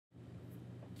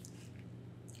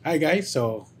Hi guys,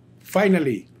 so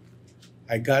finally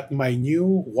I got my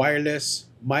new wireless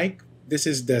mic. This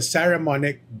is the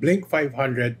Saramonic Blink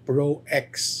 500 Pro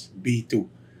X B2.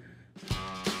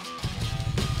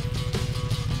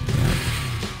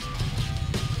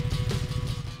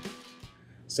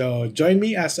 So join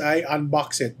me as I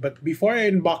unbox it. But before I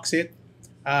unbox it,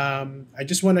 I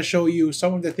just want to show you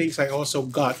some of the things I also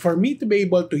got. For me to be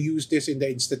able to use this in the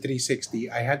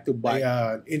Insta360, I had to buy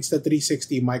an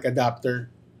Insta360 mic adapter,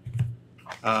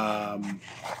 um,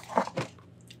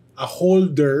 a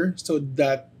holder so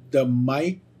that the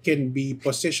mic can be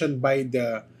positioned by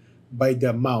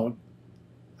the mount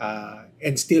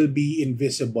and still be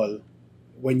invisible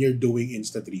when you're doing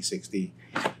Insta360.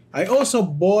 I also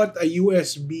bought a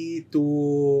USB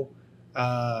to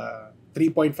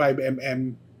 3.5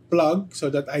 mm plug so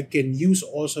that I can use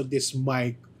also this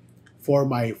mic for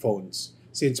my phones.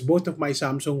 Since both of my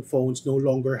Samsung phones no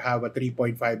longer have a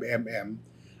 3.5 mm,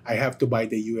 I have to buy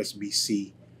the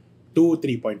USB-C to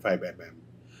 3.5 mm.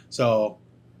 So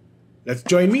let's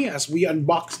join me as we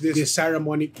unbox this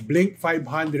Saramonic Blink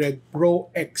 500 Pro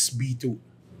X B2.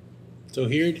 So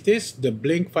here it is, the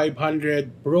Blink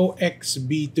 500 Pro X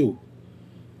B2.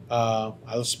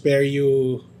 I'll spare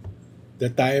you the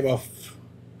time of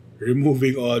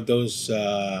removing all those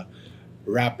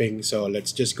wrapping. So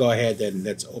let's just go ahead and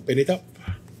let's open it up.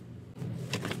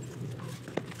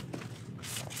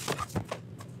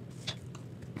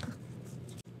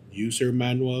 User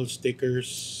manual,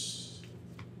 stickers,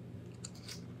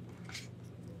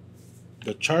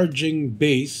 the charging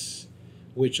base,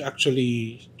 which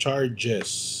actually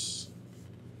charges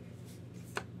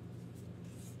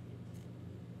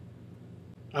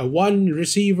one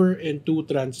receiver and two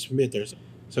transmitters.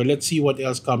 So let's see what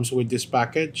else comes with this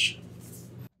package.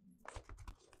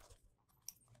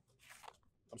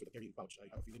 Comes with a carrying pouch. I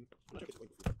have a feeling.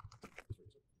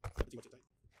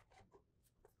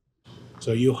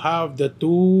 So you have the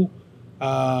two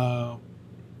uh,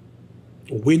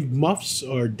 wind muffs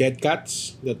or dead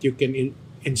cats that you can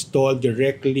install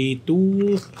directly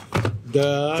to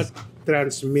the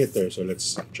transmitter. So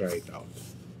let's try it out.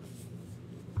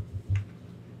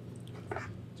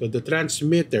 So the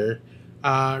transmitter,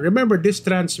 remember this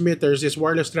transmitters, this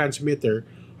wireless transmitter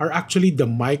are actually the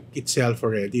mic itself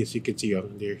already. As you can see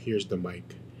there, here's the mic.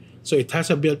 So it has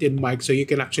a built-in mic, so you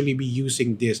can actually be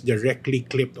using this directly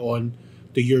clipped on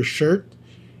to your shirt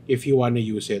if you want to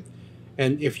use it.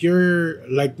 And if you're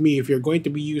like me, if you're going to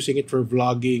be using it for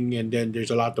vlogging and then there's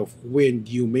a lot of wind,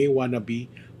 you may want to be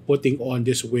putting on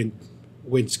this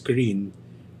windscreen.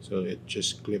 So it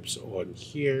just clips on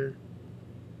here.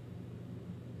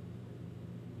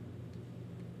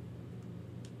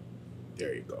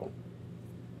 There you go.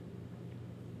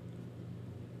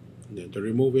 And then to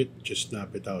remove it, just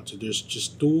snap it out. So there's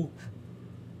just two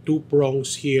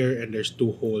prongs here and there's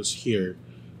two holes here.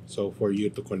 So for you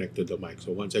to connect to the mic.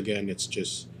 So once again, it's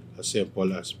just as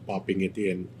simple as popping it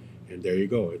in and there you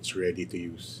go. It's ready to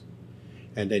use.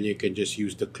 And then you can just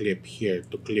use the clip here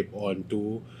to clip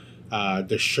onto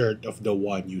the shirt of the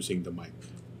one using the mic.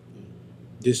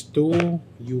 This too,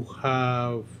 you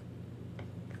have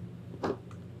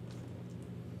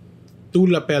two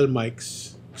lapel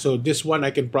mics. So this one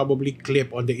I can probably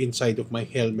clip on the inside of my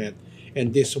helmet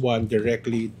and this one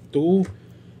directly to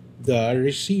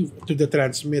the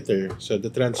transmitter. So the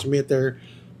transmitter,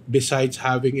 besides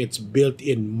having its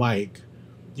built-in mic,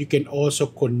 you can also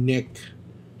connect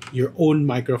your own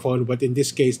microphone, but in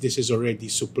this case this is already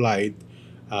supplied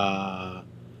a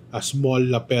small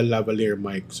lapel lavalier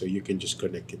mic, so you can just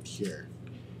connect it here.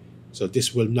 So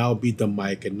this will now be the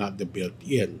mic and not the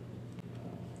built-in.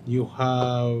 You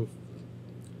have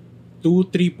two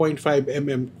 3.5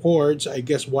 mm cords. I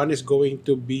guess one is going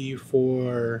to be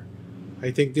for, I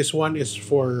think this one is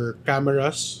for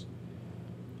cameras.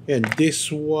 And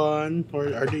this one,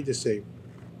 or are they the same?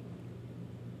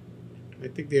 I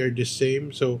think they are the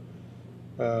same. So,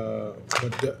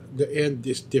 but the end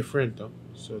is different. Huh?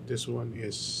 So this one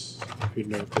is, if you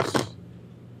notice.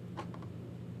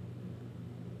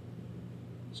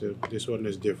 So this one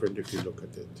is different if you look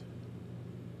at it.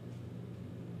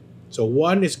 So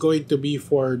one is going to be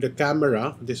for the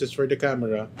camera. This is for the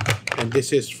camera. And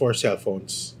this is for cell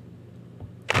phones.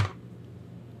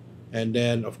 And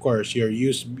then, of course, your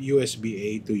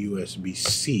USB-A to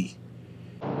USB-C.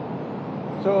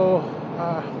 So,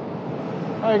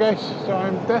 hi guys. So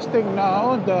I'm testing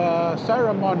now the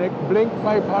Saramonic Blink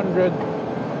 500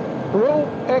 Pro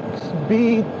X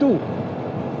B2.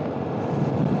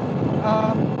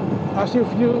 As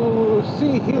if you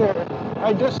see here,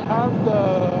 I just have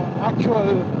the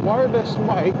actual wireless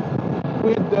mic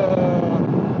with the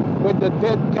with the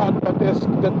dead cat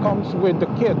that comes with the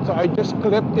kit. So I just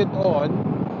clipped it on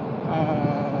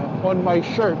my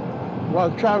shirt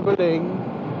while traveling.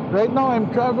 Right now I'm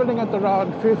traveling at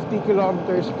around 50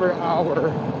 kilometers per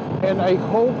hour, and I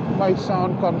hope my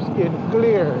sound comes in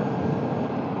clear.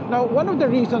 Now, one of the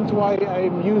reasons why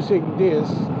I'm using this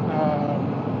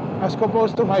as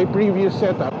opposed to my previous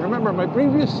setup, remember my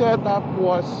previous setup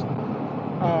was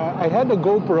I had a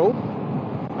GoPro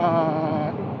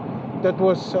that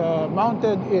was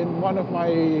mounted in one of my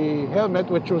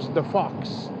helmet, which was the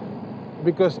Fox,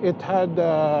 because it had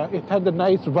a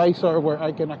nice visor where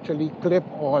I can actually clip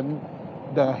on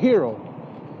the Hero.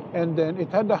 And then it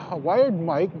had a wired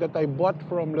mic that I bought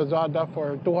from Lazada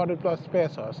for 200 plus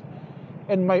pesos,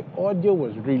 and my audio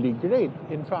was really great.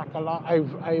 In fact,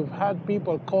 I've had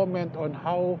people comment on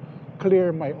how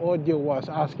clear my audio was,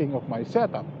 asking of my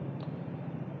setup.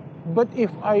 But if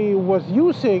I was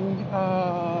using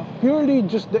purely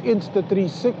just the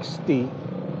Insta360,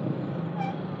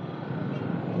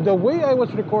 the way I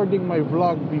was recording my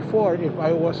vlog before, if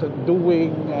I wasn't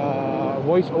doing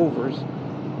voiceovers,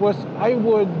 was I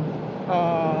would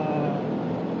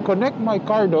connect my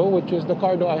Cardo, which is the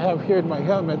Cardo I have here in my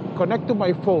helmet, connect to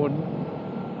my phone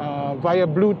via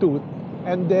Bluetooth,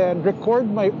 and then record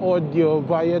my audio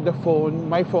via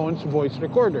my phone's voice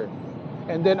recorder.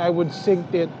 And then I would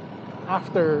sync it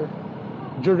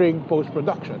during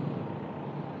post-production.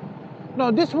 Now,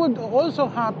 this would also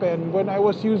happen when I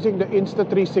was using the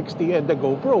Insta360 and the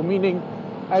GoPro, meaning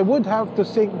I would have to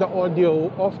sync the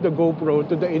audio of the GoPro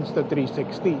to the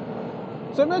Insta360.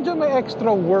 So medyo may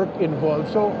extra work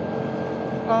involved. So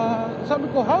sabi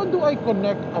ko, how do I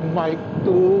connect a mic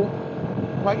to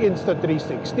my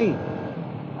Insta360?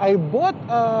 I bought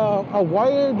a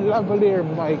wired lavalier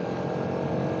mic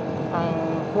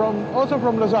also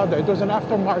from Lazada. It was an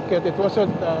aftermarket. It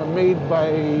wasn't made by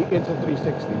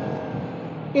Insta360.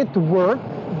 It worked,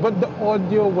 but the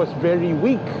audio was very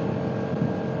weak.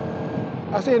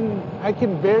 As in, I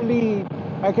can barely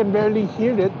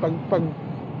hear it. Pag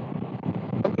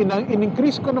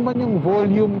in-increase ko naman yung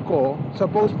volume ko sa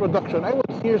post-production, I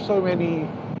would hear so many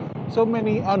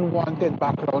unwanted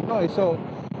background noise. So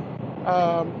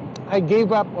I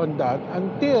gave up on that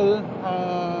until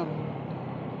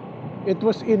it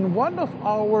was in one of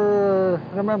our,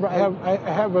 remember I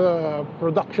have a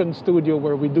production studio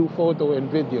where we do photo and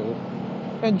video,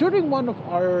 and during one of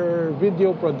our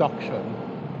video production,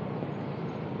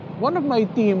 one of my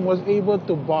team was able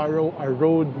to borrow a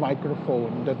Rode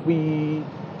microphone that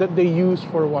they used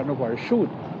for one of our shoot.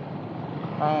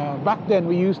 Back then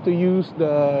we used to use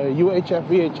the UHF,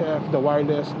 VHF, the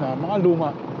wireless na mga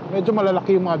luma, medyo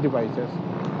malalaki yung mga devices.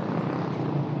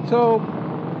 So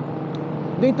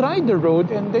they tried the Rode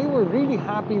and they were really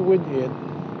happy with it.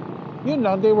 Yun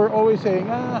lang, they were always saying,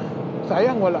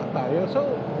 sayang wala tayo. So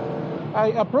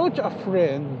I approached a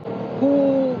friend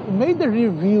who made a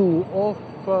review of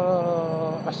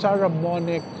a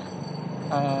Saramonic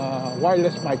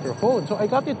wireless microphone. So I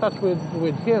got in touch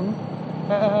with him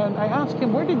and I asked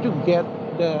him, where did you get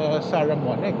the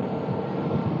Saramonic?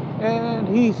 And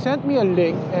he sent me a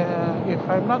link. If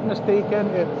I'm not mistaken,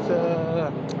 it's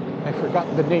I forgot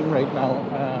the name right now.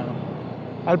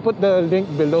 I'll put the link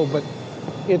below, but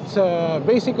it's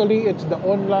basically it's the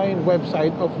online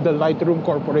website of the Lightroom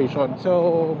Corporation.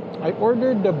 So I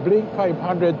ordered the Blink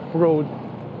 500 Pro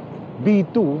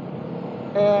B2,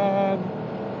 and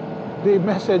they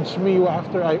messaged me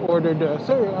after I ordered,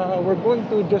 sir, we're going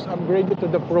to just upgrade it to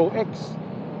the ProX,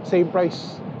 same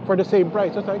price, for the same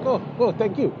price. I was like, oh,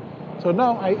 thank you. So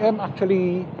now I am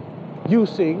actually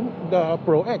using the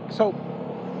ProX. So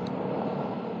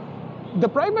the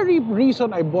primary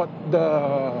reason I bought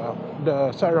the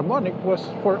Saramonic was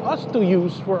for us to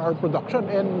use for our production,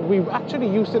 and we've actually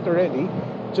used it already.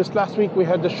 Just last week we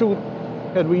had the shoot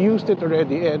and we used it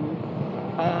already, and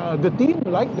the team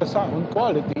liked the sound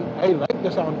quality. I like the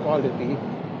sound quality,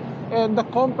 and the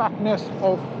compactness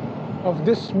of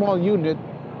this small unit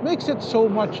makes it so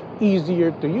much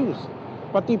easier to use.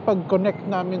 Pati pag-connect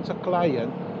namin sa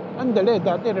client, ang dali.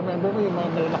 Dati, remember mo yung mga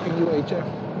malalaking UHF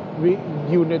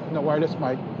unit na wireless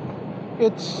mic,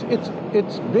 it's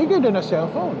bigger than a cell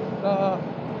phone.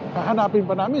 Hahanapin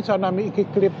pa namin, saan namin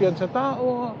i-clip yan sa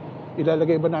tao,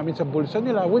 ilalagay ba namin sa bulsa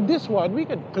nila. With this one, we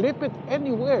can clip it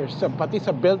anywhere, pati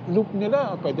sa belt loop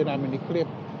nila pwede namin i-clip.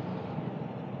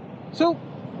 So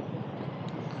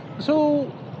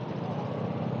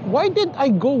why did I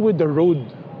go with the Rode?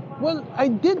 Well, I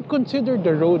did consider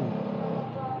the Rode.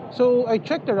 So I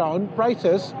checked around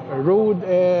prices, Rode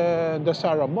and the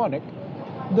Saramonic.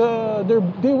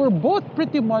 They were both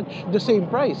pretty much the same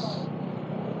price.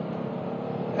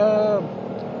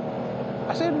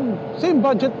 as in same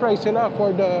budget price sila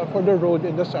for the Rode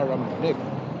and the Saramonic.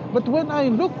 But when I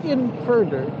looked in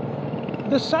further,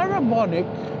 the Saramonic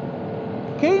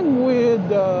came with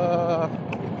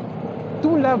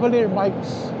two lavalier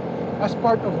mics as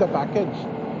part of the package.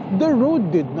 The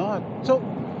Rode did not. So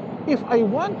if I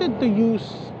wanted to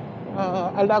use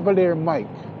a lavalier mic,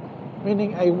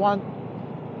 meaning I want,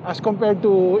 as compared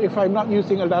to if I'm not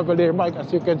using a lavalier mic,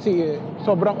 as you can see,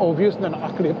 sobrang obvious na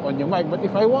naka-clip on yung mic. But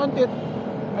if I want it,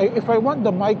 if I want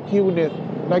the mic unit,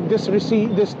 like this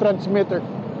transmitter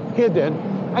hidden,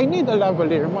 I need a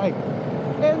lavalier mic.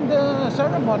 And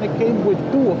Saramonic came with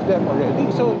two of them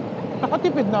already. So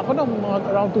nakatipid na ako ng mga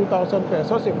around 2,000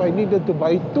 pesos if I needed to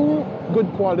buy two good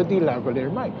quality lavalier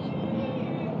mics.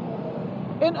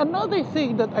 And another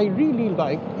thing that I really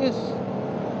like is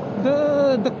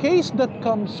the case that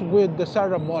comes with the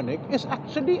Saramonic is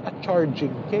actually a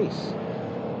charging case.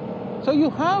 So you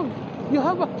have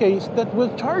a case that will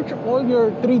charge all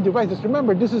your three devices.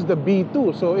 Remember, this is the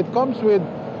B2, so it comes with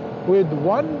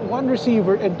one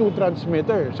receiver and two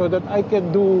transmitters, so that I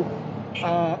can do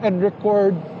and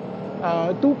record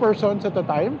two persons at a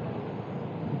time.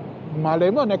 Malay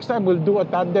mo, next time we'll do a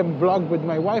tandem vlog with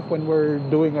my wife when we're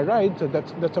doing a ride, so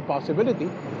that's a possibility.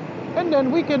 And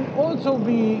then we can also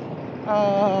be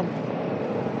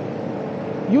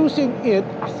using it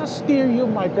as a stereo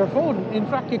microphone. In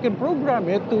fact, you can program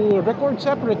it to record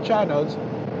separate channels,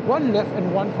 one left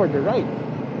and one for the right.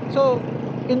 So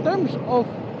in terms of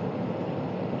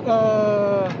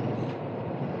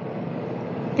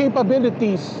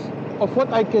capabilities of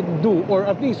what I can do, or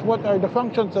at least what are the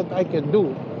functions that I can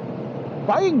do,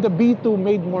 buying the B2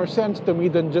 made more sense to me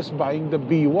than just buying the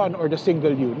B1 or the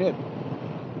single unit.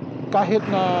 Kahit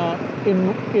na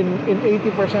in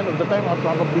 80% of the time, I'll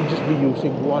probably just be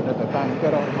using one at a time.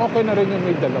 Pero okay na rin yung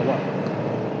may dalawa.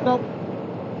 Now,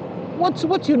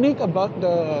 what's unique about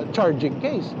the charging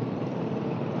case?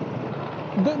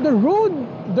 The Rode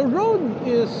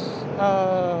is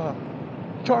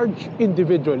charged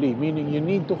individually, meaning you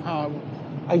need to have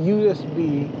a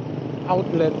USB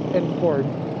outlet and cord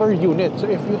per unit. So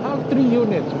if you have 3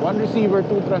 units, 1 receiver,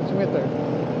 2 transmitter,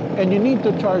 and you need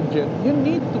to charge it, you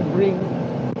need to bring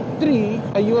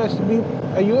a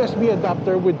USB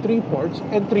adapter with 3 ports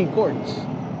and 3 cords.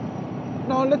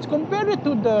 Now let's compare it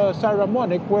to the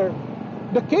Saramonic, where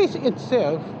the case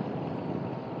itself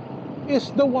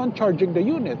is the one charging the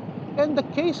unit, and the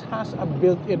case has a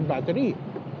built-in battery.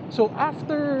 So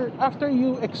after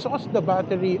you exhaust the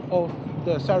battery of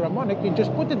the Saramonic, you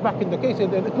just put it back in the case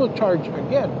and then it will charge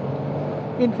again.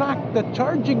 In fact, the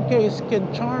charging case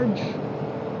can charge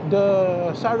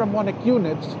the Saramonic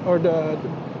units or the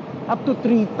up to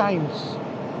 3 times.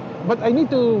 But I need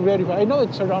to verify. I know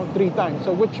it's around 3 times.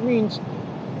 So which means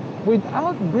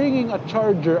without bringing a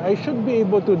charger, I should be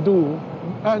able to do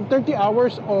 30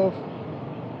 hours of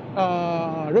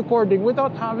recording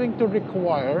without having to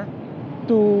require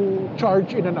to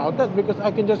charge in an outlet, because I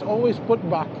can just always put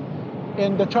back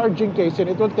in the charging case and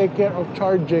it will take care of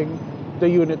charging the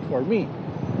unit for me.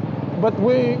 But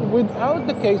without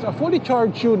the case, a fully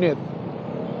charged unit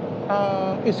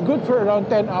is good for around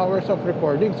 10 hours of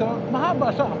recording. So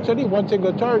mahaba siya. Actually, one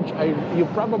single charge, you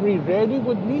probably rarely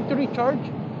would need to recharge,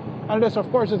 unless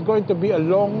of course it's going to be a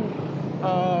long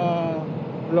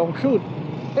shoot.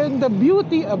 And the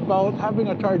beauty about having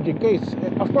a charging case,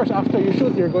 of course, after you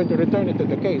shoot, you're going to return it to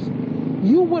the case.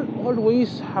 You will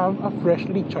always have a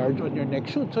freshly charged on your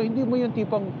next shoot. So hindi mo yung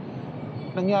tipong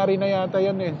nangyari na yata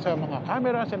yan sa mga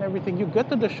cameras and everything. You get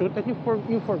to the shoot and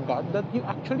you forgot that you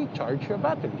actually charge your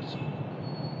batteries.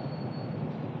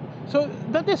 So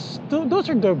those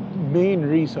are the main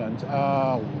reasons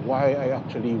why I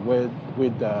actually went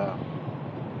with the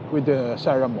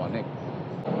Saramonic.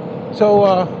 So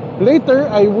later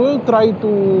I will try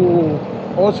to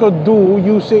also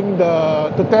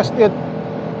to test it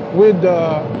with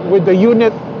the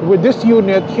unit, with this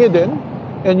unit hidden,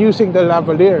 and using the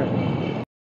lavalier.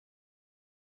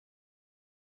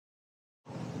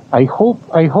 I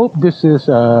hope this is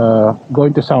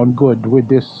going to sound good with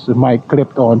this mic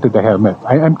clipped onto the helmet.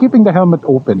 I'm keeping the helmet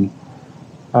open,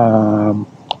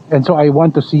 and so I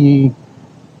want to see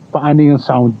paano yung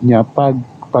sound niya pag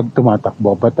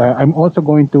tumatakbo. But I'm also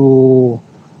going to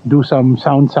do some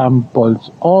sound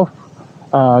samples of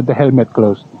the helmet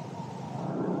closed.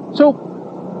 So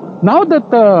now that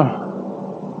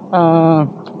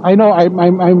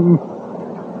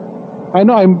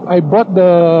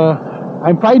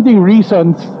I'm finding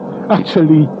reasons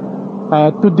actually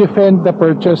to defend the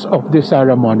purchase of this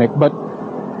Saramonic, but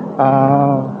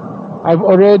I've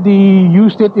already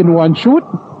used it in one shoot,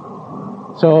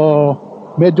 so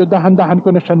medyo dahan-dahan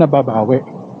ko na siya nababawi.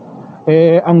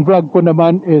 Ang vlog ko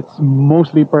naman, it's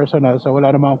mostly personal, so wala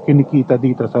naman akong kinikita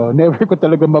dito. So, never ko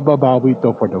talaga mababawi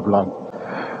ito for the vlog.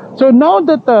 So, now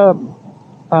that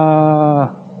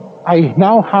I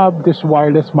now have this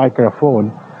wireless microphone,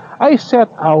 I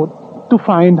set out to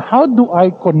find how do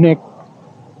I connect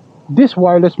this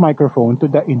wireless microphone to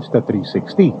the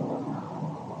Insta360.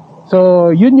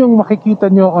 So, yun yung makikita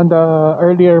nyo on the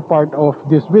earlier part of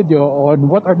this video on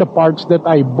what are the parts that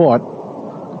I bought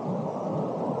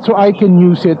so I can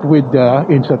use it with the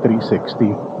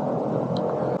Insta360.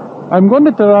 I'm going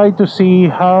to try to see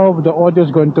how the audio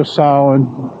is going to sound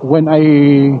when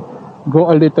I go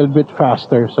a little bit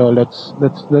faster. So let's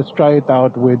try it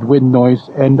out with wind noise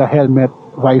and the helmet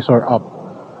visor up.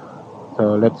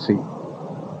 So let's see.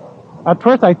 At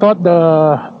first I thought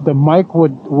the mic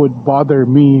would bother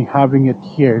me having it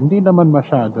here. Hindi naman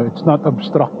masyado. It's not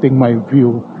obstructing my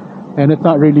view and it's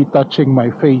not really touching my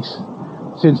face.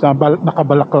 Since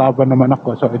nakabalaklava naman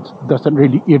ako, so it doesn't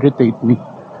really irritate me.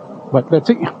 But let's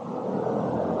see.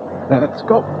 Let's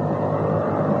go.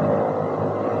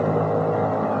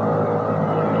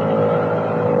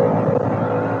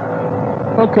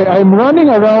 Okay, I'm running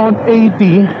around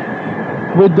 80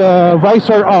 with the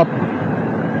visor up.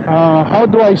 How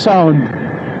do I sound?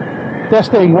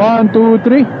 Testing. 1, 2,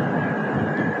 3.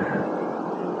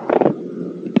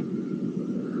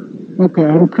 Okay,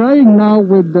 I'm trying now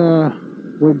with the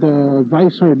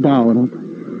visor down,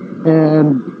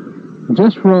 and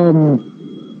just from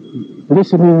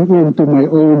listening into my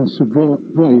own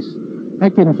voice, I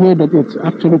can hear that it's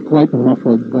actually quite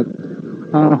muffled. But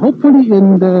hopefully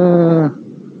in the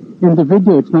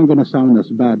video it's not going to sound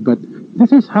as bad. But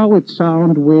this is how it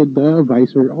sounds with the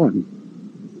visor on,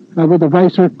 with the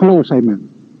visor close, I meant.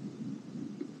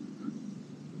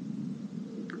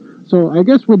 So I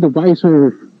guess with the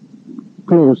visor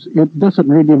close, it doesn't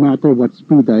really matter what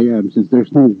speed I am since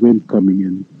there's no wind coming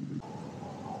in.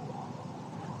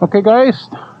 Okay guys,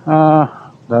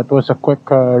 that was a quick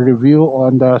review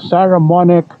on the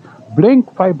Saramonic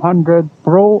Blink 500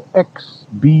 ProX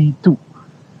B2.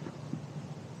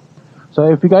 So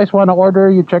if you guys want to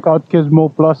order, you check out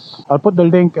Gizmo Plus. I'll put the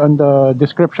link on the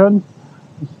description.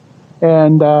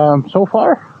 And so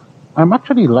far, I'm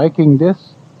actually liking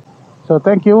this. So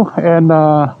thank you, and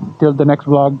till the next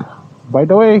vlog. By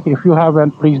the way, if you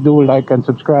haven't, please do like and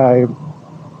subscribe.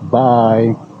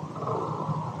 Bye.